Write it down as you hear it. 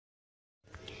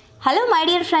Hello my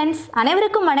dear friends,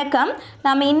 அனைவருக்கும் வணக்கம்.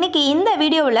 நம்ம இன்றைக்கி இந்த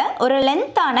வீடியோவில் ஒரு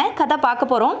லென்த்தான கதை பார்க்க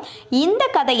போகிறோம். இந்த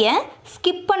கதையை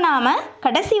ஸ்கிப் பண்ணாமல்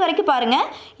கடைசி வரைக்கும்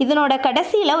பாருங்கள். இதனோட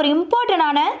கடைசியில் ஒரு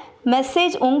இம்பார்ட்டண்டான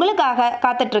மெசேஜ் உங்களுக்காக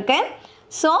காத்துட்ருக்கேன்.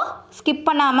 ஸோ ஸ்கிப்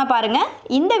பண்ணாமல் பாருங்கள்.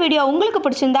 இந்த வீடியோ உங்களுக்கு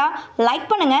பிடிச்சிருந்தா லைக்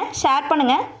பண்ணுங்கள், ஷேர்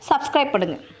பண்ணுங்கள், சப்ஸ்கிரைப்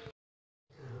பண்ணுங்கள்.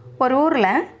 ஒரு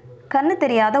ஊரில் கண்ணு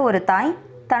தெரியாத ஒரு தாய்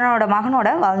தன்னோட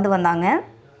மகனோட வாழ்ந்து வந்தாங்க.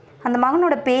 அந்த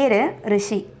மகனோட பேர்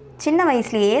ரிஷி. சின்ன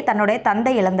வயசுலேயே தன்னுடைய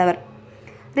தந்தை இழந்தவர்.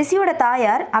 ரிஷியோட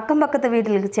தாயார் அக்கம் பக்கத்து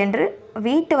வீட்டுக்கு சென்று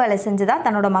வீட்டு வேலை செஞ்சு தான்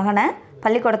தன்னோட மகனை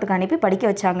பள்ளிக்கூடத்துக்கு அனுப்பி படிக்க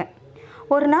வச்சாங்க.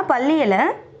 ஒரு நாள் பள்ளியில்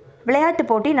விளையாட்டு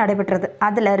போட்டி நடைபெற்றது.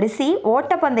 அதில் ரிஷி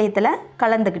ஓட்டப்பந்தயத்தில்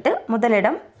கலந்துக்கிட்டு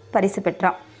முதலிடம் பரிசு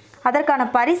பெற்றான். அதற்கான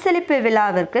பரிசளிப்பு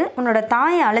விழாவிற்கு உன்னோட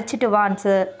தாயை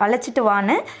அழைச்சிட்டு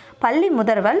வான்னு பள்ளி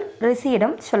முதல்வர்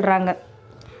ரிஷியிடம் சொல்கிறாங்க.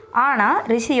 ஆனால்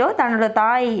ரிஷியோ தன்னோட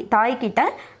தாய்கிட்ட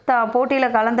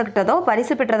போட்டியில் கலந்துக்கிட்டதோ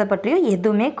பரிசு பெற்றதை பற்றியோ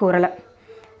எதுவுமே கூறலை.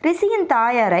 ரிஷியின்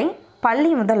தாயாரை பள்ளி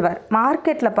முதல்வர்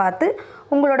மார்க்கெட்டில் பார்த்து,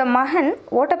 உங்களோட மகன்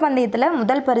ஓட்டப்பந்தயத்தில்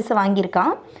முதல் பரிசு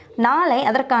வாங்கியிருக்கான், நாளை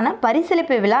அதற்கான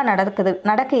பரிசளிப்பு விழா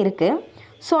நடக்க இருக்குது,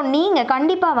 ஸோ நீங்கள்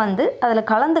கண்டிப்பாக வந்து அதில்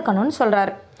கலந்துக்கணும்னு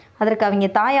சொல்கிறாரு. அதற்கு அவங்க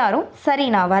தாயாரும் சரி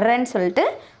நான் வர்றேன்னு சொல்லிட்டு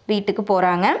வீட்டுக்கு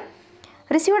போகிறாங்க.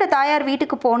 ரிஷியோட தாயார்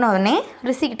வீட்டுக்கு போனவுடனே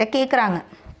ரிஷிக்கிட்ட கேட்குறாங்க,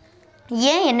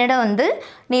 ஏன் என்னிடம் வந்து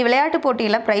நீ விளையாட்டு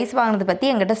போட்டியில் ப்ரைஸ் வாங்கினதை பற்றி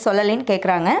என்கிட்ட சொல்லலைன்னு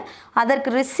கேட்குறாங்க. அதற்கு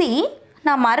ரிஷி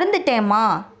நான் மறந்துட்டேம்மா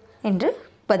என்று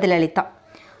பதிலளித்தான்.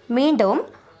 மீண்டும்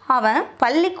அவன்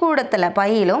பள்ளிக்கூடத்தில்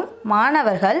பயிலும்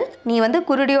மாணவர்கள், நீ வந்து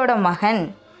குருடியோட மகன்,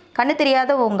 கண்ணு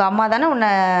தெரியாத உங்கள் அம்மா தானே உன்னை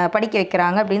படிக்க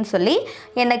வைக்கிறாங்க அப்படின்னு சொல்லி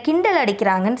என்னை கிண்டல்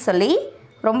அடிக்கிறாங்கன்னு சொல்லி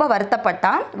ரொம்ப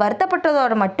வருத்தப்பட்டான்.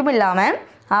 வருத்தப்பட்டதோடு மட்டும் இல்லாமல்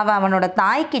அவனோட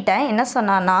தாய்கிட்ட என்ன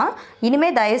சொன்னான்னா,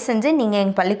 இனிமேல் தயவு செஞ்சு நீங்கள்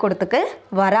எங்கள் பள்ளிக்கூடத்துக்கு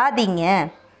வராதீங்க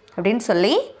அப்படின்னு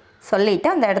சொல்லிவிட்டு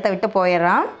அந்த இடத்த விட்டு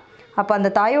போயிடுறான். அப்போ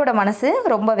அந்த தாயோட மனசு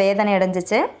ரொம்ப வேதனை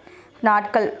அடைஞ்சிச்சு.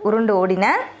 நாட்கள் உருண்டு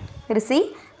ஓடின. ரிஷி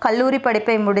கல்லூரி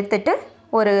படிப்பை முடித்துட்டு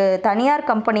ஒரு தனியார்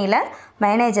கம்பெனியில்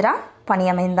மேனேஜராக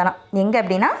பணியமைந்தானான். எங்கே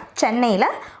அப்படின்னா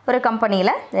சென்னையில் ஒரு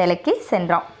கம்பெனியில் வேலைக்கு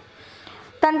சென்றான்.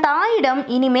 தன் தாயிடம்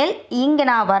இனிமேல் இங்கே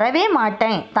நான் வரவே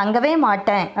மாட்டேன், தங்கவே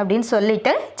மாட்டேன் அப்படின்னு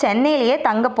சொல்லிவிட்டு சென்னையிலேயே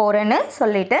தங்க போகிறேன்னு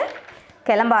சொல்லிவிட்டு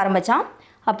கிளம்ப ஆரம்பித்தான்.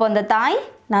 அப்போ அந்த தாய்,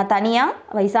 நான்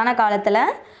தனியாக வயசான காலத்தில்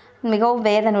மிகவும்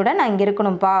வேதனையுடன் நான் இங்கே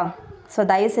இருக்கணும்ப்பா, ஸோ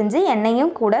தயவு செஞ்சு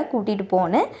என்னையும் கூட கூட்டிகிட்டு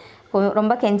போன்னு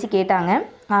ரொம்ப கெஞ்சி கேட்டாங்க.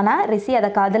 ஆனால் ரிஷி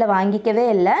அதை காதில் வாங்கிக்கவே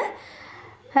இல்லை.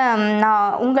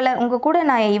 நான் உங்கள் கூட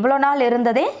நான் இவ்வளோ நாள்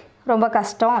இருந்ததே ரொம்ப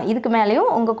கஷ்டம், இதுக்கு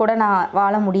மேலேயும் உங்கள் கூட நான்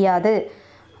வாழ முடியாது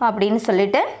அப்படின்னு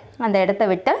சொல்லிட்டு அந்த இடத்த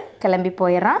விட்டு கிளம்பி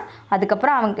போயிடுறான்.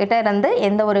 அதுக்கப்புறம் அவங்ககிட்ட இருந்து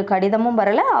எந்த ஒரு கடிதமும்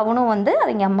வரலை. அவனும் வந்து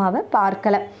அவங்க அம்மாவை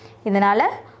பார்க்கலை. இதனால்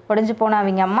உடஞ்சி போன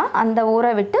அவங்க அம்மா அந்த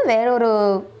ஊரை விட்டு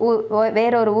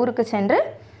வேறொரு ஊருக்கு சென்று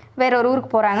வேறொரு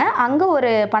ஊருக்கு போகிறாங்க. அங்கே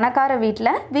ஒரு பணக்கார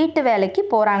வீட்டு வேலைக்கு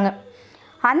போகிறாங்க.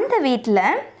 அந்த வீட்டில்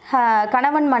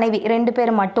கணவன் மனைவி 2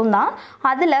 பேர் மட்டும்தான்.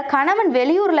 அதில் கணவன்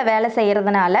வெளியூரில் வேலை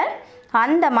செய்கிறதுனால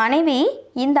அந்த மனைவி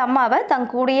இந்த அம்மாவை தன்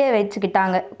கூடையே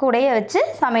வச்சு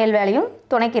சமையல் வேலையும்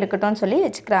துணைக்கு இருக்கட்டும்னு சொல்லி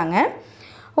வச்சுக்கிறாங்க.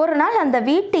 ஒரு நாள் அந்த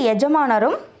வீட்டு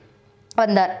எஜமானரும்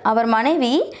வந்தார். அவர்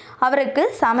மனைவி அவருக்கு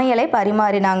சமையலை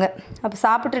பரிமாறினாங்க. அப்போ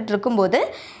சாப்பிட்டுட்டு இருக்கும்போது,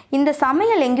 இந்த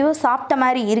சமையல் எங்கேயோ சாப்பிட்ட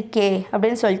மாதிரி இருக்கே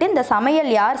அப்படின்னு சொல்லிட்டு, இந்த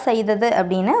சமையல் யார் செய்தது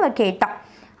அப்படின்னு அவர் கேட்டான்.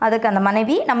 அதுக்கு அந்த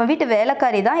மனைவி, நம்ம வீட்டு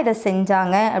வேலைக்காரி தான் இதை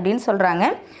செஞ்சாங்க அப்படின்னு சொல்கிறாங்க.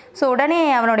 ஸோ உடனே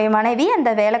அவனுடைய மனைவி அந்த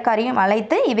வேலைக்காரியும்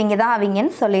அழைத்து இவங்க தான்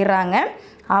அவங்கன்னு சொல்லிடுறாங்க.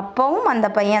 அப்போவும்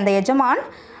அந்த எஜமான்,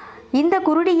 இந்த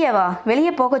குருடியவா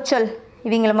வெளியே போக சொல்,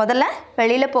 இவங்களை முதல்ல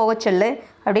வெளியில் போக சொல்லு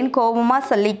அப்படின்னு கோபமாக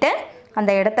சொல்லிவிட்டு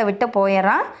அந்த இடத்த விட்டு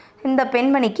போயிடுறான். இந்த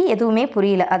பெண்மணிக்கு எதுவுமே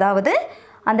புரியல. அதாவது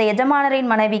அந்த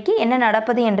எஜமானரின் மனைவிக்கு என்ன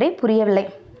நடப்பது என்றே புரியவில்லை.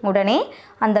 உடனே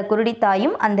அந்த குருடி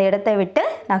தாயும் அந்த இடத்தை விட்டு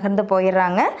நகர்ந்து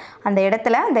போயிடுறாங்க. அந்த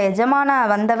இடத்துல அந்த எஜமான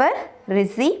வந்தவர்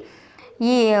ரிஷி,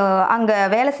 அங்கே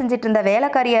வேலை செஞ்சிட்டு இருந்த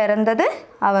வேலைக்காரியாக இருந்தது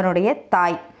அவனுடைய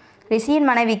தாய். ரிஷியின்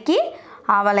மனைவிக்கு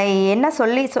அவளை என்ன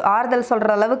சொல்லி ஆறுதல்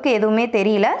சொல்கிற அளவுக்கு எதுவுமே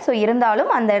தெரியல. ஸோ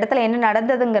இருந்தாலும் அந்த இடத்துல என்ன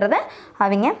நடந்ததுங்கிறத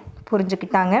அவங்க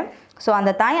புரிஞ்சுக்கிட்டாங்க. ஸோ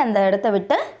அந்த தாய் அந்த இடத்த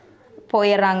விட்டு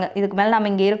போயிடுறாங்க. இதுக்கு மேலே நம்ம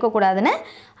இங்கே இருக்கக்கூடாதுன்னு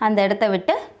அந்த இடத்த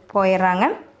விட்டு போயிடுறாங்க.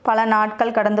 பல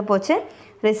நாட்கள் கடந்து போச்சு.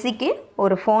 ரிஷிக்கு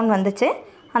ஒரு ஃபோன் வந்துச்சு.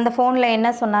 அந்த ஃபோனில் என்ன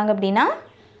சொன்னாங்க அப்படின்னா,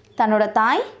 தன்னோட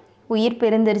தாய் உயிர்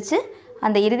பிரிந்துருச்சு,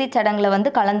 அந்த இறுதிச் சடங்கில் வந்து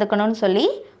கலந்துக்கணும்னு சொல்லி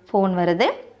ஃபோன் வருது.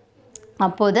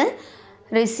 அப்போது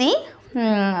ரிஷி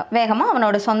வேகமாக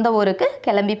அவனோட சொந்த ஊருக்கு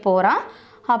கிளம்பி போகிறான்.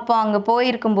 அப்போ அங்கே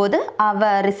போயிருக்கும்போது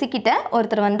ரிஷிக்கிட்ட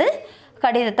ஒருத்தர் வந்து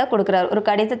கடிதத்தை கொடுக்குறாரு. ஒரு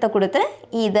கடிதத்தை கொடுத்து,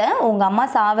 இதை உங்கள் அம்மா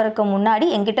சாவறதுக்கு முன்னாடி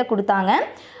என்கிட்ட கொடுத்தாங்க,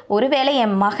 ஒருவேளை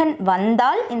என் மகன்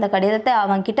வந்தால் இந்த கடிதத்தை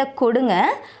அவன்கிட்ட கொடுங்க,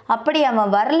 அப்படி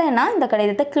அவன் வரலைன்னா இந்த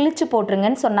கடிதத்தை கிழிச்சு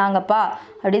போட்டுருங்கன்னு சொன்னாங்கப்பா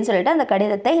அப்படின்னு சொல்லிட்டு அந்த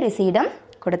கடிதத்தை ரிஷியிடம்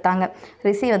கொடுத்தாங்க.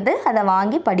 ரிஷி அதை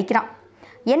வாங்கி படிக்கிறான்.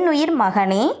 என் உயிர்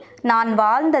மகனே, நான்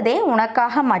வாழ்ந்ததே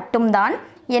உனக்காக மட்டும்தான்.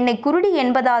 என்னை குருடி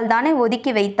என்பதால் தானே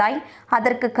ஒதுக்கி வைத்தாய்.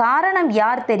 அதற்கு காரணம்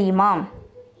யார் தெரியுமா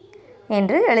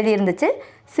என்று எழுதியிருந்துச்சு.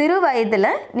 சிறு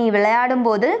வயதில் நீ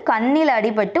விளையாடும்போது கண்ணில்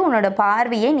அடிபட்டு உன்னோட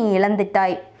பார்வையை நீ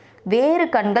இழந்துட்டாய். வேறு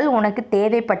கண்கள் உனக்கு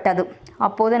தேவைப்பட்டது.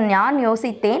 அப்போது நான்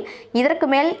யோசித்தேன், இதற்கு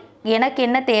மேல் எனக்கு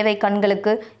என்ன தேவை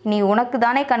கண்களுக்கு? நீ உனக்கு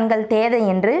தானே கண்கள் தேவை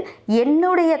என்று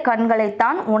என்னுடைய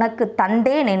கண்களைத்தான் உனக்கு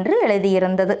தந்தேன் என்று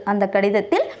எழுதியிருந்தது. அந்த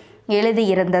கடிதத்தில்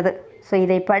எழுதியிருந்தது. ஸோ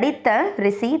இதை படித்த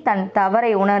ரிஷி தன்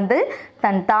தவறை உணர்ந்து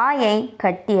தன் தாயை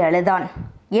கட்டி அழுதான்.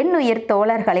 என் உயிர்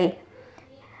தோழர்களே,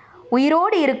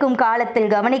 உயிரோடு இருக்கும்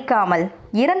காலத்தில் கவனிக்காமல்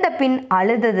இறந்த பின்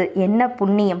அழுதது என்ன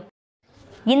புண்ணியம்?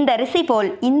 இந்த ரிஷி போல்,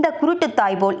 இந்த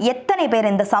குருட்டுத்தாய் போல் எத்தனை பேர்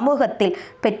இந்த சமூகத்தில்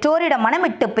பெற்றோரிடம்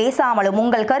மனமிட்டு பேசாமலும்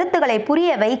உங்கள் கருத்துக்களை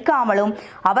புரிய வைக்காமலும்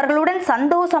அவர்களுடன்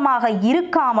சந்தோஷமாக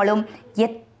இருக்காமலும்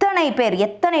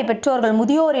எத்தனை பெற்றோர்கள்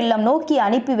முதியோர் இல்லம் நோக்கி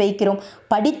அனுப்பி வைக்கிறோம்.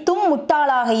 படித்தும்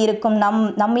முட்டாளாக இருக்கும்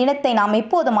நம் இனத்தை நாம்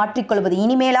எப்போது மாற்றிக்கொள்வது?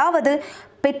 இனிமேலாவது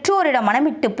பெற்றோரிடம்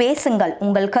மனமிட்டு பேசுங்கள்,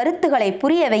 உங்கள் கருத்துக்களை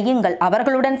புரிய வையுங்கள்,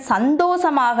 அவர்களுடன்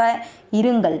சந்தோஷமாக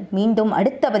இருங்கள். மீண்டும்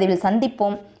அடுத்த பதிவில்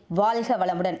சந்திப்போம். வாழ்க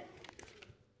வளமுடன்.